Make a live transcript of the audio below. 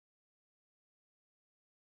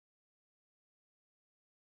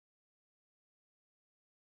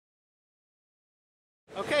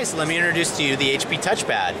Okay, so let me introduce to you the HP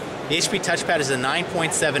TouchPad. The HP TouchPad is a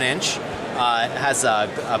 9.7 inch. It has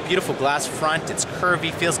a beautiful glass front. It's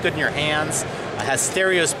curvy, feels good in your hands. It has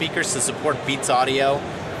stereo speakers to support Beats audio.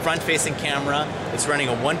 Front-facing camera. It's running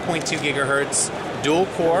a 1.2 gigahertz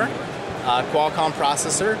dual-core Qualcomm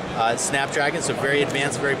processor, Snapdragon, so very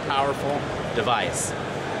advanced, very powerful device.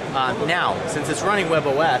 Now, since it's running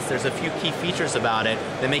WebOS, there's a few key features about it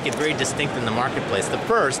that make it very distinct in the marketplace. The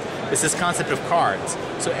first is this concept of cards.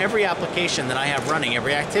 So every application that I have running,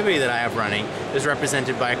 every activity that I have running is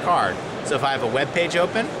represented by a card. So if I have a web page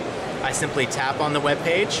open, I simply tap on the web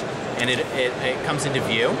page and it comes into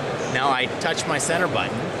view. Now I touch my center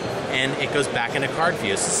button and it goes back into card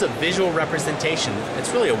view. So this is a visual representation.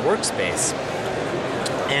 It's really a workspace.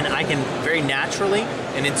 And I can very naturally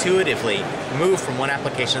and intuitively move from one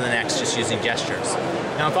application to the next just using gestures.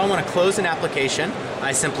 Now if I want to close an application,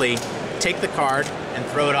 I simply take the card and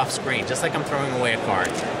throw it off screen, just like I'm throwing away a card.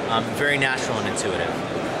 Very natural and intuitive.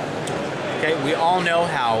 Okay, we all know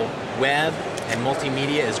how web and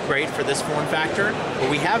multimedia is great for this form factor, but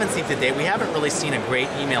we haven't seen today, we haven't really seen a great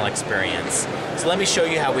email experience. So let me show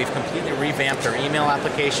you how we've completely revamped our email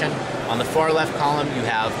application. On the far left column, you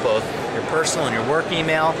have both your personal and your work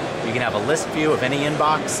email. You can have a list view of any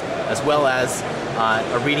inbox, as well as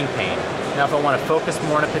a reading pane. Now if I want to focus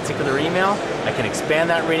more on a particular email, I can expand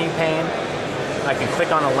that reading pane. I can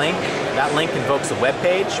click on a link. That link invokes a web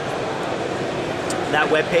page. That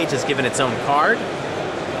web page is given its own card.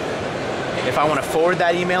 If I want to forward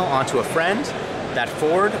that email onto a friend, that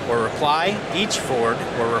forward or reply, each forward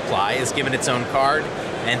or reply is given its own card.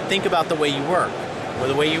 And think about the way you work. Well,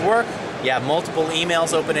 the way you work, you have multiple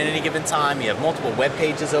emails open at any given time, you have multiple web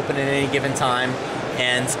pages open at any given time,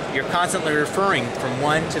 and you're constantly referring from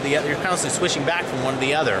one to the other, you're constantly switching back from one to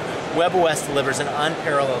the other. WebOS delivers an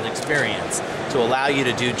unparalleled experience to allow you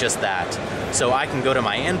to do just that. So I can go to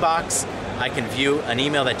my inbox, I can view an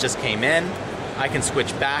email that just came in, I can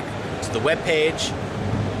switch back to the web page,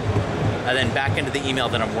 and then back into the email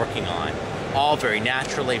that I'm working on. All very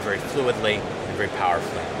naturally, very fluidly, and very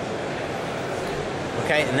powerfully.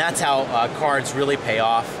 Okay, and that's how cards really pay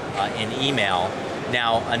off in email.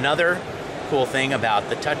 Now, another cool thing about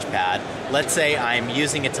the TouchPad, let's say I'm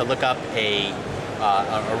using it to look up a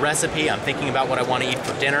recipe, I'm thinking about what I want to eat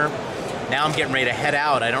for dinner. Now I'm getting ready to head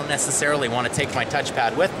out. I don't necessarily want to take my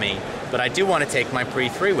TouchPad with me, but I do want to take my Pre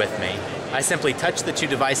 3 with me. I simply touch the two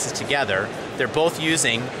devices together. They're both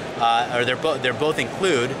using, they're both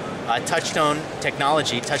include touchtone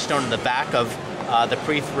technology, touchtone in the back of the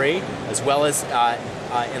Pre 3, as well as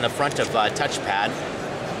in the front of TouchPad.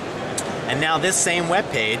 And now this same web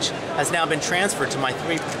page has now been transferred to my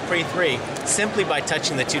Pre 3 simply by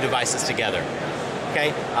touching the two devices together.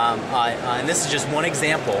 Okay, and this is just one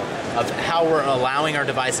example of how we're allowing our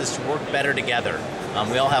devices to work better together.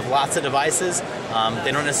 We all have lots of devices.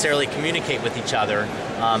 They don't necessarily communicate with each other.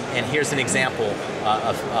 And here's an example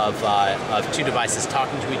of two devices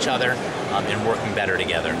talking to each other and working better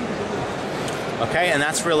together. Okay, and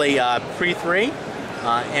that's really Pre 3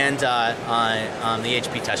 and the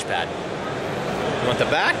HP TouchPad. You want the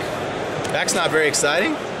back? Back's not very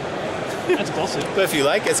exciting. That's glossy. But if you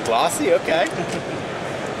like, it's glossy, okay.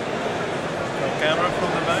 Camera from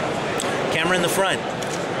the back? Camera in the front.